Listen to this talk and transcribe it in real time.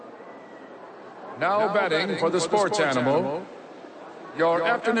Now betting for the sports animal, your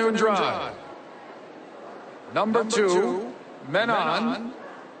afternoon drive. Number 2, men on,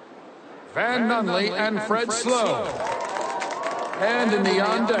 Van Nunley and Fred Slow. And in the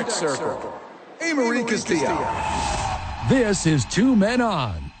on-deck circle, Amory Castillo. This is 2 Men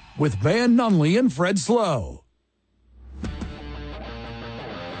On with Van Nunley and Fred Slow.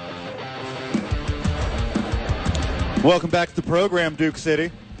 Welcome back to the program, Duke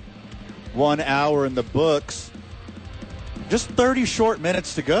City. 1 hour in the books. Just 30 short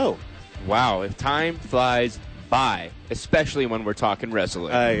minutes to go. Wow, if time flies by, especially when we're talking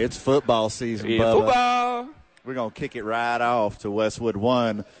wrestling. Hey, it's football season, Yeah, Bubba. football. We're going to kick it right off to Westwood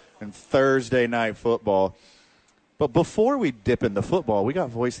 1 and Thursday night football. But before we dip into football, we got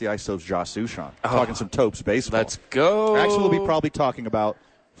Voice the Isotopes Josh Suchon talking some Topes baseball. Let's go. Actually, we'll be probably talking about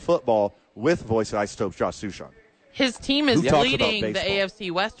football with Voice the Isotopes Josh Suchon. His team is Who talks leading about the baseball?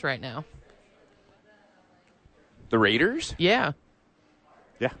 AFC West right now. The Raiders? Yeah.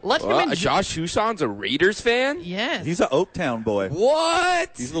 Yeah. Let him enjoy. Josh Suchon's a Raiders fan? Yes. He's an Oaktown boy.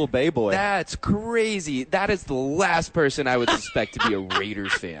 What? He's a little Bay boy. That's crazy. That is the last person I would suspect to be a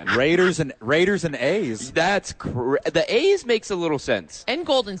Raiders fan. Raiders and A's. That's the A's makes a little sense. And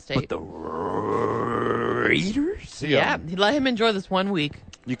Golden State. But the Raiders? Yeah. Let him enjoy this 1 week.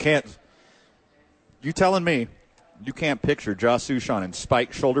 You can't. You telling me you can't picture Josh Suchon in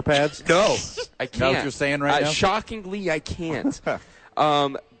spiked shoulder pads? No, I can't. Know what you're saying right now? Shockingly, I can't.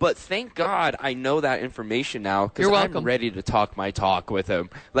 But thank God I know that information now because I'm ready to talk my talk with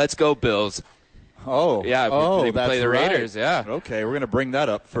him. Let's go, Bills. Oh. Yeah, they that's play the right. Raiders, yeah. Okay, we're going to bring that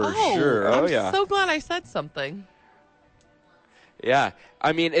up for sure. I'm so glad I said something. Yeah.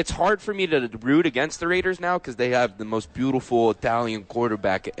 I mean, it's hard for me to root against the Raiders now because they have the most beautiful Italian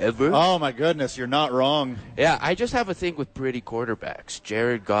quarterback ever. Oh, my goodness. You're not wrong. Yeah, I just have a thing with pretty quarterbacks.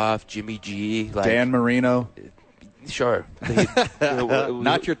 Jared Goff, Jimmy G. Dan Marino. Sure.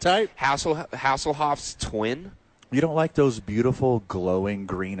 Not your type? Hasselhoff's twin. You don't like those beautiful, glowing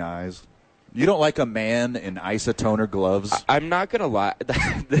green eyes? You don't like a man in isotoner gloves? I'm not going to lie.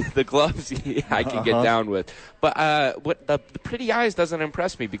 The gloves I can get down with. But what the pretty eyes doesn't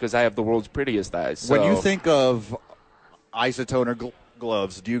impress me because I have the world's prettiest eyes. So. When you think of isotoner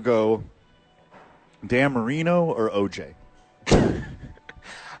gloves, do you go Dan Marino or OJ?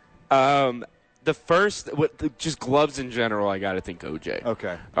 The first, just gloves in general, I got to think OJ.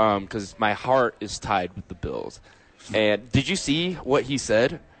 Okay. Because my heart is tied with the Bills. And did you see what he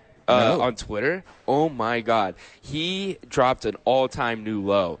said? No. On Twitter. Oh my God, he dropped an all-time new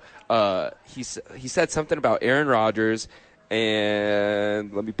low. He said something about Aaron Rodgers,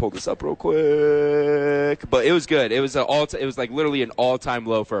 and let me pull this up real quick. But it was good. It was like literally an all-time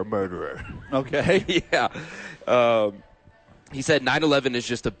low for a murderer. Okay. Yeah. He said 9/11 is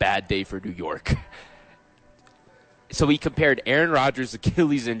just a bad day for New York. So he compared Aaron Rodgers'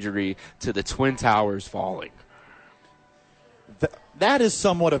 Achilles injury to the Twin Towers falling. That is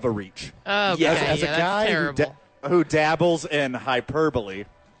somewhat of a reach. Oh, Yeah, As a guy who dabbles in hyperbole,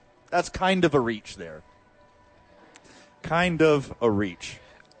 that's kind of a reach there. Kind of a reach.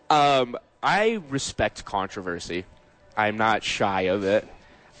 I respect controversy. I'm not shy of it.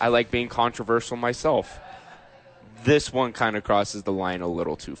 I like being controversial myself. This one kind of crosses the line a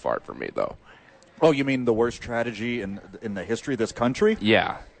little too far for me, though. Oh, you mean the worst strategy in the history of this country?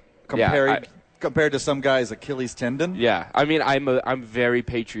 Yeah. Compared to some guy's Achilles tendon? Yeah. I mean, I'm very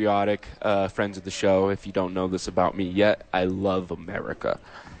patriotic. Friends of the show, if you don't know this about me yet, I love America.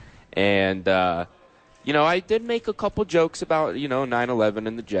 And, I did make a couple jokes about, 9/11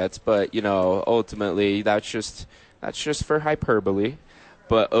 and the Jets, but, ultimately that's just for hyperbole.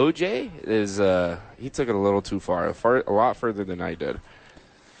 But OJ is he took it a little too far, a lot further than I did.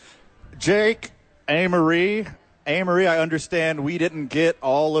 Jake, Amory, I understand we didn't get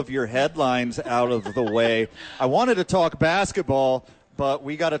all of your headlines out of the way. I wanted to talk basketball, but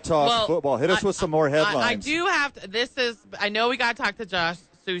we got to talk football. Hit us with some more headlines. I do have to. I know we got to talk to Josh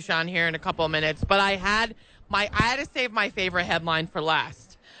Suchon here in a couple of minutes, but I had to save my favorite headline for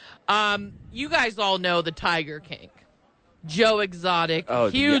last. You guys all know the Tiger King, Joe Exotic,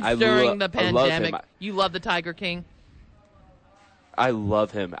 huge during the pandemic. You love the Tiger King? I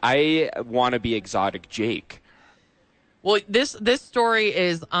love him. I want to be Exotic Jake. Well, this story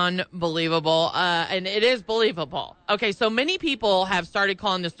is unbelievable, and it is believable. Okay, so many people have started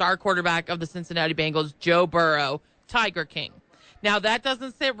calling the star quarterback of the Cincinnati Bengals, Joe Burrow, Tiger King. Now, that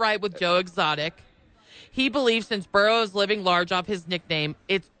doesn't sit right with Joe Exotic. He believes since Burrow is living large off his nickname,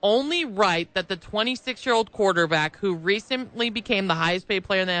 it's only right that the 26-year-old quarterback who recently became the highest-paid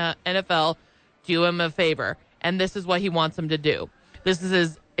player in the NFL do him a favor, and this is what he wants him to do. This is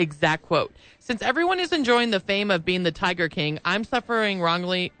his Exact quote. Since everyone is enjoying the fame of being the Tiger King, I'm suffering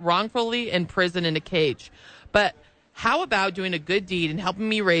wrongfully in prison in a cage. But how about doing a good deed and helping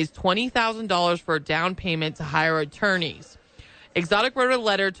me raise $20,000 for a down payment to hire attorneys? Exotic wrote a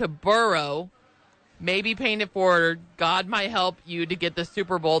letter to Burrow, maybe paying it forward. God might help you to get the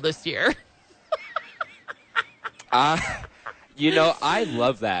Super Bowl this year. I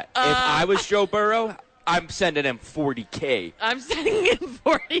love that. If I was Joe Burrow, I'm sending him $40K. I'm sending him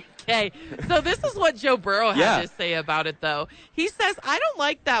 $40K. So this is what Joe Burrow had to say about it, though. He says, I don't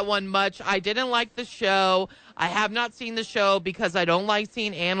like that one much. I didn't like the show. I have not seen the show because I don't like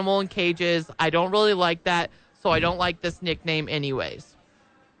seeing animal in cages. I don't really like that, so I don't like this nickname anyways.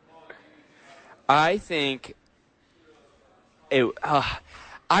 I think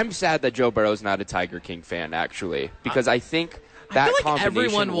I'm sad that Joe Burrow's not a Tiger King fan, actually, because I think that I feel like combination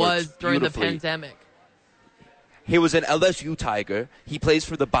everyone was during the beautifully. pandemic. He was an LSU Tiger. He plays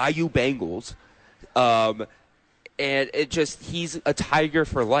for the Bayou Bengals. And he's a Tiger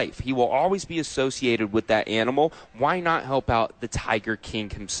for life. He will always be associated with that animal. Why not help out the Tiger King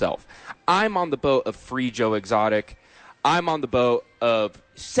himself? I'm on the boat of free Joe Exotic. I'm on the boat of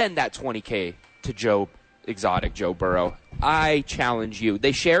send that $20K to Joe Exotic, Joe Burrow. I challenge you.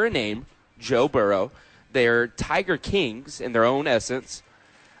 They share a name, Joe Burrow. They're Tiger Kings in their own essence.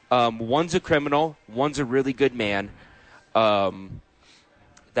 One's a criminal. One's a really good man.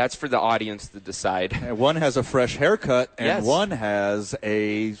 That's for the audience to decide. And one has a fresh haircut, and one has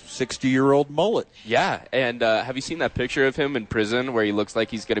a 60-year-old mullet. Yeah, and have you seen that picture of him in prison where he looks like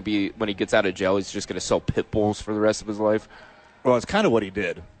he's going to be, when he gets out of jail, he's just going to sell pit bulls for the rest of his life? Well, it's kind of what he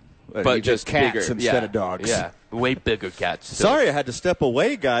did. But he just did cats bigger. instead of dogs. Yeah, way bigger cats. Sorry I had to step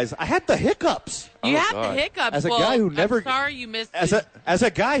away, guys. I had the hiccups. You had the hiccups. As a guy who never, I'm sorry you missed as a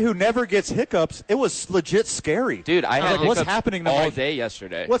guy who never gets hiccups, it was legit scary. Dude, I had what's happening to all day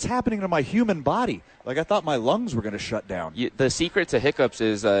yesterday. What's happening to my human body? Like, I thought my lungs were going to shut down. The secret to hiccups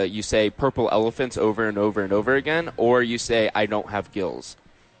is you say purple elephants over and over and over again, or you say I don't have gills.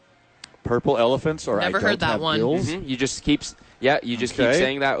 Purple elephants, or Never I don't heard that have one. gills? Mm-hmm. You just keep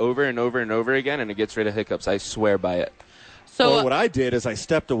saying that over and over and over again, and it gets rid of hiccups. I swear by it. So what I did is I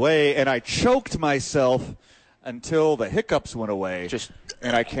stepped away and I choked myself until the hiccups went away,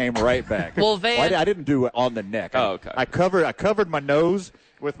 and I came right back. Well, Van, I didn't do it on the neck. Oh, okay. I covered my nose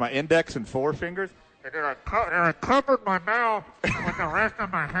with my index and forefingers, and then I covered my mouth with the rest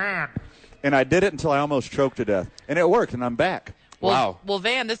of my hand. And I did it until I almost choked to death, and it worked, and I'm back. Wow. Well,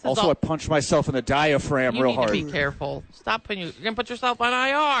 Van, this is Also, I punched myself in the diaphragm real hard. You need to be careful. Stop putting you're going to put yourself on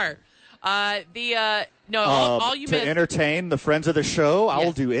IR. All you to missed. entertain the friends of the show, I will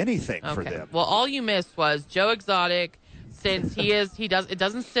Yes. do anything for Okay. them. Well, all you missed was Joe Exotic, since it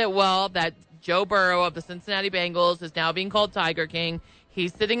doesn't sit well that Joe Burrow of the Cincinnati Bengals is now being called Tiger King.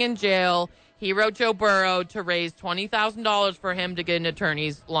 He's sitting in jail. He wrote Joe Burrow to raise $20,000 for him to get an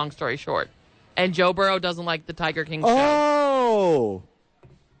attorney's, long story short. And Joe Burrow doesn't like the Tiger King show. Oh!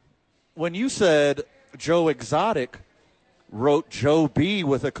 When you said Joe Exotic wrote Joe B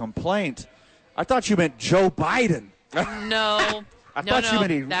with a complaint, I thought you meant Joe Biden. No. I thought you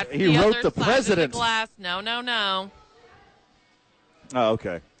meant That's he the wrote other the side of the president. glass. No. Oh,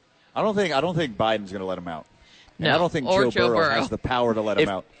 okay. I don't think Biden's going to let him out. And No, I don't think or Joe Burrow has the power to let him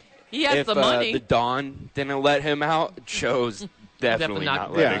out. He has If the money. the Don didn't let him out, Joe's definitely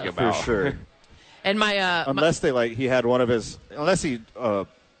not letting him for out. sure. And unless he had one of his,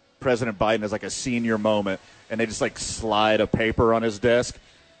 President Biden has like a senior moment, and they just like slide a paper on his desk,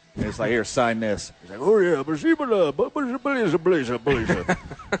 and it's like, here, sign this. He's like, oh yeah,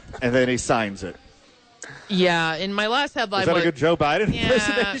 and then he signs it. Yeah, in my last headline Is that a good Joe Biden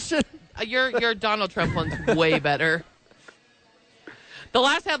impersonation? Your Donald Trump one's way better. The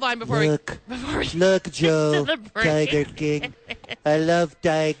last headline before we Look, to Joe, the break. Tiger King. I love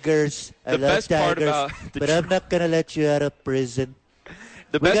tigers. I The love best part tigers, about the but I'm not gonna let you out of prison.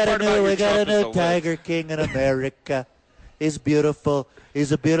 The We best got part a about new, your we got a Trump is new the Tiger King in America. He's beautiful.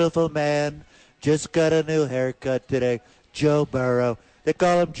 He's a beautiful man. Just got a new haircut today. Joe Burrow. They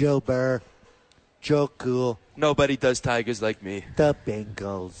call him Joe Burr. Joe Cool. Nobody does tigers like me. The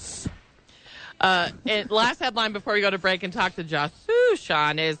Bengals. And last headline before we go to break and talk to Josh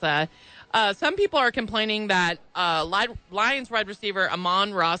Suchon is some people are complaining that Lions wide receiver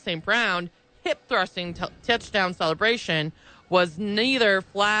Amon-Ra St. Brown hip-thrusting touchdown celebration was neither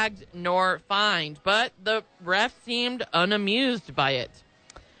flagged nor fined, but the ref seemed unamused by it.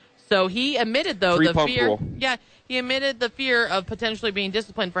 So he admitted, though, the fear. Rule. Yeah, he admitted the fear of potentially being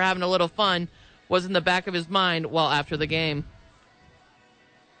disciplined for having a little fun was in the back of his mind while after the game.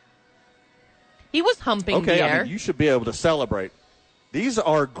 He was humping the air. I mean, you should be able to celebrate. These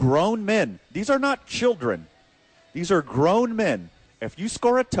are grown men. These are not children. These are grown men. If you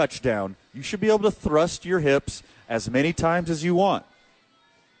score a touchdown, you should be able to thrust your hips as many times as you want.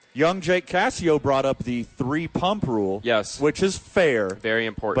 Young Jake Cassio brought up the 3-pump rule. Yes. Which is fair. Very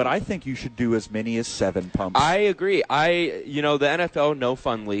important. But I think you should do as many as 7 pumps. I agree. The NFL No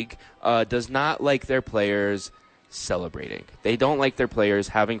Fun League does not like their players celebrating. They don't like their players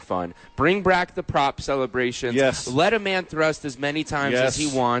having fun. Bring back the prop celebrations. Yes. Let a man thrust as many times as he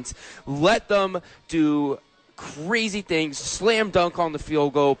wants. Let them do crazy things, slam dunk on the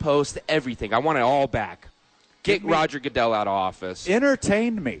field goal post, everything. I want it all back. Get Roger Goodell out of office.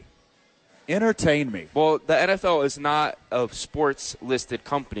 Entertain me. Well, the NFL is not a sports-listed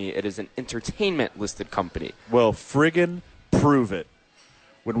company. It is an entertainment-listed company. Well, friggin' prove it.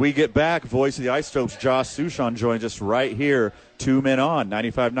 When we get back, voice of the Isotopes, Josh Suchon, joins us right here. 2 Men On,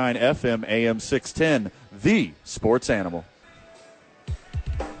 95.9 FM, AM 610, the sports animal.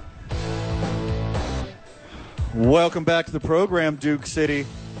 Welcome back to the program, Duke City.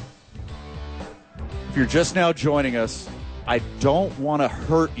 If you're just now joining us, I don't want to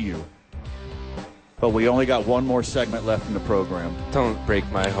hurt you, but we only got one more segment left in the program. Don't break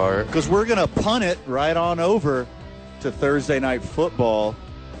my heart. Because we're going to punt it right on over to Thursday Night Football.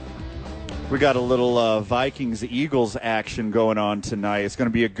 We got a little Vikings-Eagles action going on tonight. It's going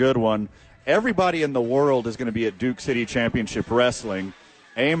to be a good one. Everybody in the world is going to be at Duke City Championship Wrestling.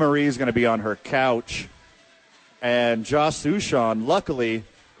 A. Marie is going to be on her couch. And Josh Suchon, luckily,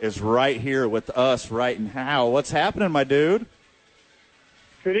 is right here with us right now. What's happening, my dude?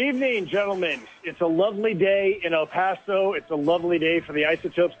 Good evening, gentlemen. It's a lovely day in El Paso. It's a lovely day for the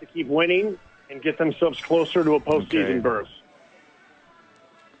Isotopes to keep winning and get themselves closer to a postseason berth.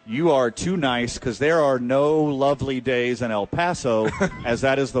 You are too nice, because there are no lovely days in El Paso, as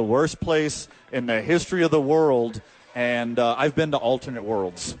that is the worst place in the history of the world, and I've been to alternate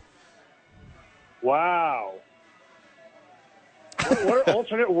worlds. Wow. What are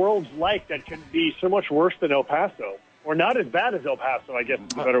alternate worlds like that could be so much worse than El Paso? Or not as bad as El Paso, I guess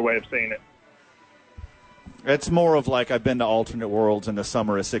is a better way of saying it. It's more of like I've been to alternate worlds in the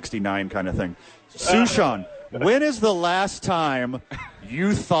summer of '69 kind of thing. Suchon, when is the last time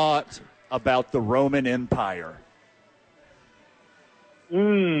you thought about the Roman Empire?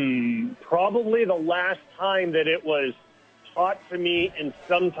 Probably the last time that it was taught to me in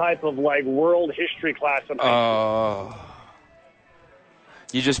some type of like world history class in high school.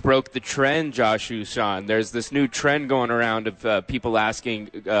 You just broke the trend, Josh Suchon. There's this new trend going around of people asking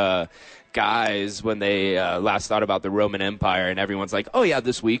guys when they last thought about the Roman Empire, and everyone's like, oh, yeah,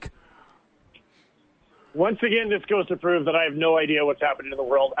 this week. Once again, this goes to prove that I have no idea what's happening in the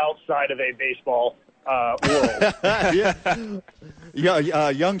world outside of a baseball world.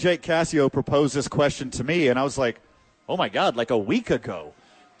 Young Jake Cassio proposed this question to me, and I was like, oh, my God, like a week ago.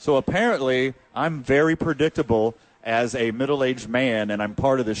 So apparently I'm very predictable as a middle-aged man, and I'm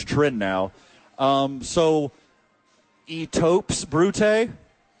part of this trend now. So, Etopes Brute?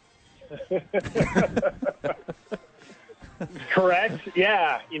 Correct.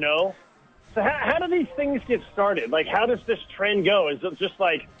 Yeah, you know. So how do these things get started? Like, how does this trend go? Is it just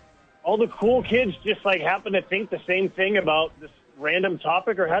like all the cool kids just like happen to think the same thing about this random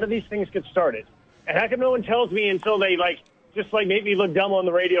topic, or how do these things get started? And how come no one tells me until they just make me look dumb on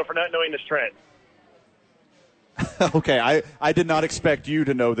the radio for not knowing this trend? Okay, I did not expect you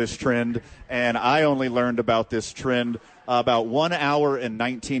to know this trend, and I only learned about this trend about 1 hour and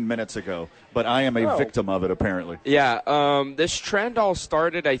 19 minutes ago, but I am a victim of it, apparently. Yeah, this trend all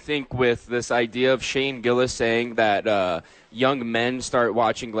started, I think, with this idea of Shane Gillis saying that young men start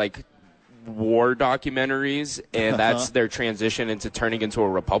watching, war documentaries, and that's their transition into turning into a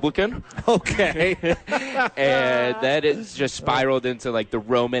Republican. Okay. And then it's just spiraled into, the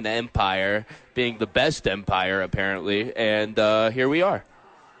Roman Empire being the best empire, apparently, and here we are.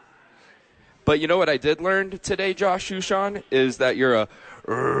 But you know what I did learn today, Josh Suchon, is that you're a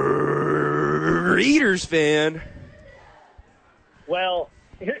Raiders fan. Well,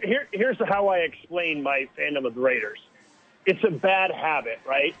 here's how I explain my fandom of the Raiders. It's a bad habit,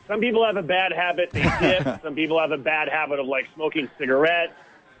 right? Some people have a bad habit, they dip. Some people have a bad habit of, smoking cigarettes.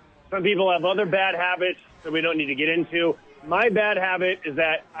 Some people have other bad habits that we don't need to get into. My bad habit is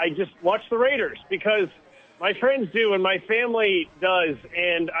that I just watch the Raiders because my friends do and my family does.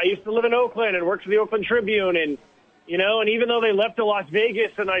 And I used to live in Oakland and work for the Oakland Tribune. And, and even though they left to Las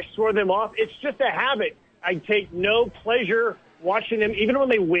Vegas and I swore them off, it's just a habit. I take no pleasure watching them, even when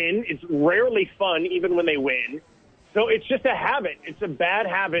they win. It's rarely fun, even when they win. So it's just a habit. It's a bad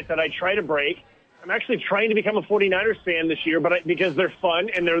habit that I try to break. I'm actually trying to become a 49ers fan this year, because they're fun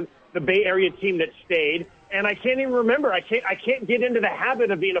and they're the Bay Area team that stayed. and I can't even remember. I can't get into the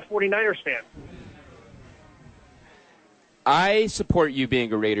habit of being a 49ers fan. I support you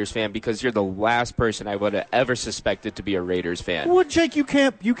being a Raiders fan because you're the last person I would have ever suspected to be a Raiders fan. Well, Jake, you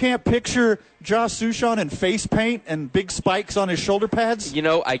can't picture Josh Suchon in face paint and big spikes on his shoulder pads? You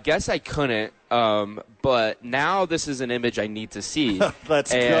know, I guess I couldn't, but now this is an image I need to see.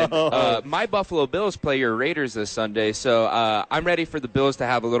 Let's go. My Buffalo Bills play your Raiders this Sunday, so I'm ready for the Bills to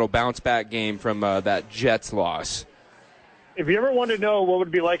have a little bounce-back game from that Jets loss. If you ever want to know what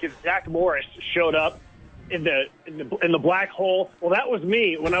would be like if Zach Morris showed up in the black hole, well, that was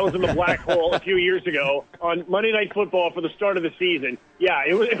me when I was in the black hole a few years ago on Monday Night Football for the start of the season. Yeah,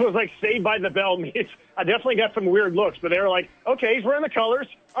 it was like Saved by the Bell. I definitely got some weird looks, but they were like, okay, he's wearing the colors.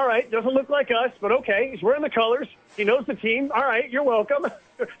 All right, doesn't look like us, but okay, he's wearing the colors. He knows the team. All right, you're welcome.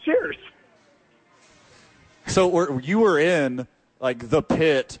 Cheers. So you were in like the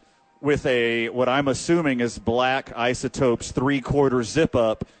pit with what I'm assuming is black Isotopes 3/4 zip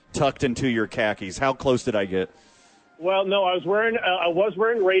up tucked into your khakis. How close did I get? Well, no, I was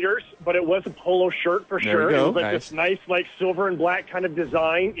wearing Raiders, but it was a polo shirt for sure. It was like this nice, like silver and black kind of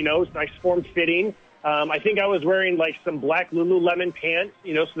design. You know, it's nice form fitting. I think I was wearing like some black Lululemon pants,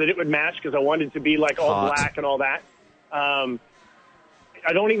 you know, so that it would match because I wanted to be like all black and all that. I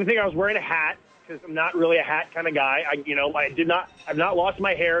don't even think I was wearing a hat because I'm not really a hat kind of guy. I've not lost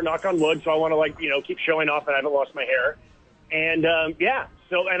my hair, knock on wood, so I want to keep showing off that I haven't lost my hair. And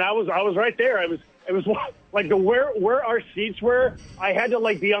so I was right there. It was like where our seats were. I had to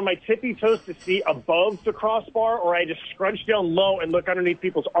like be on my tippy toes to see above the crossbar, or I just scrunched down low and look underneath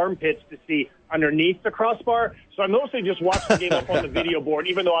people's armpits to see underneath the crossbar. So I mostly just watched the game up on the video board,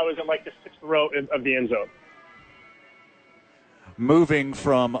 even though I was in like the 6th row of the end zone. Moving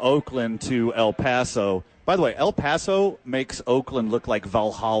from Oakland to El Paso. By the way, El Paso makes Oakland look like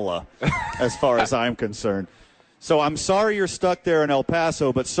Valhalla as far as I'm concerned. So I'm sorry you're stuck there in El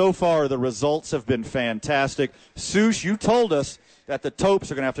Paso, but so far the results have been fantastic. Sush, you told us that the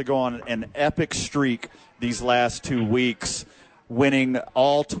Topes are going to have to go on an epic streak these last 2 weeks, winning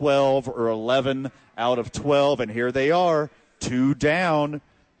all 12 or 11 out of 12, and here they are, 2 down.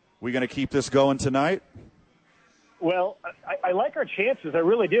 We going to keep this going tonight? Well, I like our chances. I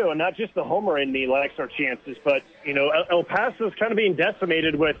really do, and not just the homer in me likes our chances, but, you know, El Paso's kind of being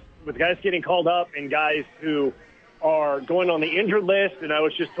decimated with guys getting called up and guys who are going on the injured list, and I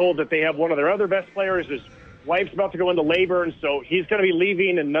was just told that they have one of their other best players. His wife's about to go into labor, and so he's going to be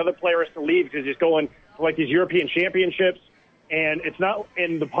leaving, and another player has to leave because he's going for like these European championships. And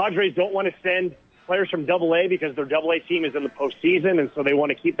the Padres don't want to send players from AA because their AA team is in the postseason, and so they want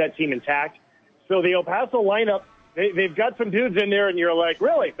to keep that team intact. So the El Paso lineup, they've got some dudes in there, and you're like,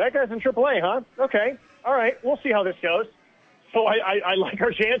 really? That guy's in AAA, huh? Okay. All right. We'll see how this goes. So I like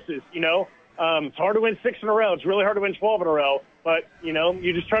our chances, you know. It's hard to win 6 in a row. It's really hard to win 12 in a row. But, you know,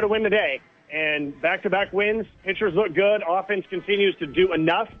 you just try to win today. And back-to-back wins, pitchers look good, offense continues to do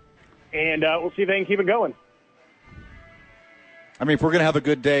enough, and we'll see if they can keep it going. I mean, if we're going to have a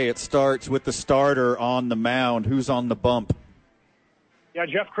good day, it starts with the starter on the mound. Who's on the bump? Yeah,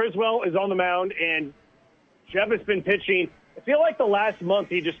 Jeff Criswell is on the mound, and Jeff has been pitching. I feel like the last month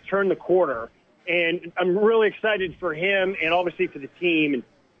he just turned the corner, and I'm really excited for him and obviously for the team. And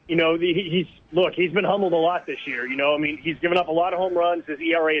you know, he's been humbled a lot this year. You know, I mean, he's given up a lot of home runs. His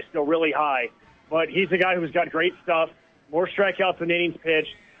ERA is still really high, but he's a guy who's got great stuff, more strikeouts than innings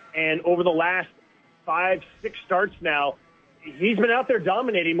pitched, and over the last 5-6 starts now, he's been out there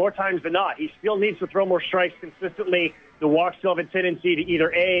dominating more times than not. He still needs to throw more strikes consistently. The walks still have a tendency to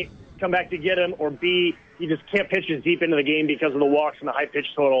either A, come back to get him, or B, he just can't pitch as deep into the game because of the walks and the high pitch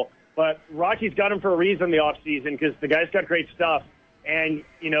total. But Rocky's got him for a reason in the offseason because the guy's got great stuff. And,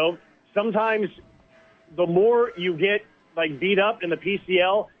 you know, sometimes the more you get, like, beat up in the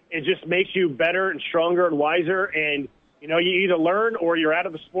PCL, it just makes you better and stronger and wiser. And, you know, you either learn or you're out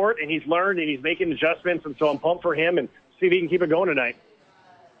of the sport, and he's learned and he's making adjustments. And so I'm pumped for him and see if he can keep it going tonight.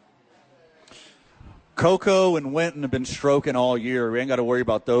 Coco and Winton have been stroking all year. We ain't got to worry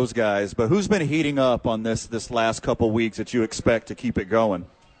about those guys. But who's been heating up on this last couple weeks that you expect to keep it going?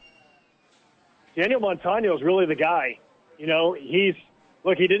 Daniel Montano is really the guy. You know, he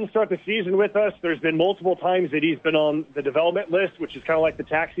didn't start the season with us. There's been multiple times that he's been on the development list, which is kind of like the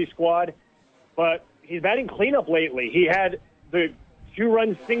taxi squad. But he's batting cleanup lately. He had the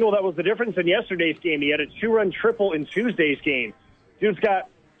 2-run single that was the difference in yesterday's game. He had a 2-run triple in Tuesday's game. Dude's got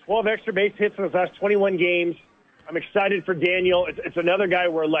 12 extra base hits in his last 21 games. I'm excited for Daniel. It's another guy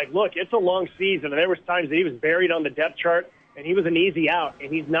where, like, look, it's a long season, and there was times that he was buried on the depth chart, and he was an easy out,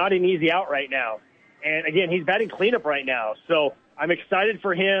 and he's not an easy out right now. And, again, he's batting cleanup right now. So I'm excited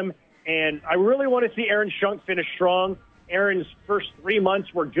for him. And I really want to see Aaron Schunk finish strong. Aaron's first 3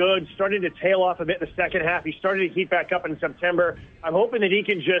 months were good, started to tail off a bit in the second half. He started to heat back up in September. I'm hoping that he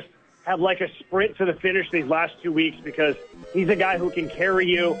can just have like a sprint to the finish these last 2 weeks because he's a guy who can carry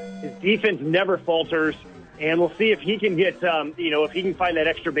you. His defense never falters. And we'll see if he can get, if he can find that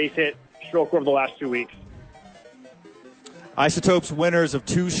extra base hit stroke over the last 2 weeks. Isotopes winners of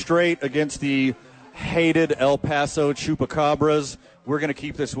 2 straight against the hated El Paso Chupacabras. We're going to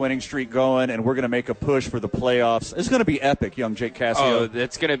keep this winning streak going, and we're going to make a push for the playoffs. It's going to be epic, young Jake Cassio. Oh,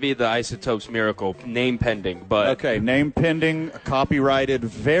 it's going to be the Isotopes miracle. Name pending. But okay, name pending, copyrighted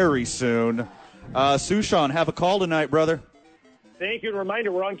very soon. Suchon, have a call tonight, brother. Thank you. And a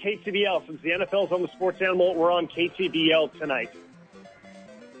reminder, we're on KTBL. Since the NFL's on the sports animal, we're on KTBL tonight.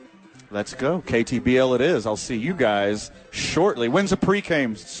 Let's go. KTBL it is. I'll see you guys shortly. When's the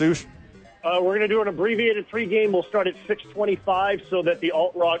pregame, Sush? We're going to do an abbreviated pregame. We'll start at 6:25 so that the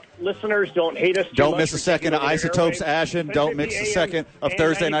alt-rock listeners don't hate us too Don't much miss a second of Isotopes action. Don't miss a second of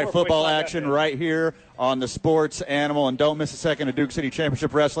Thursday Night Football action right here on the Sports Animal. And don't miss a second of Duke City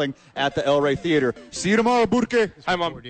Championship Wrestling at the El Rey Theater. See you tomorrow, Burke. Hi, Mom.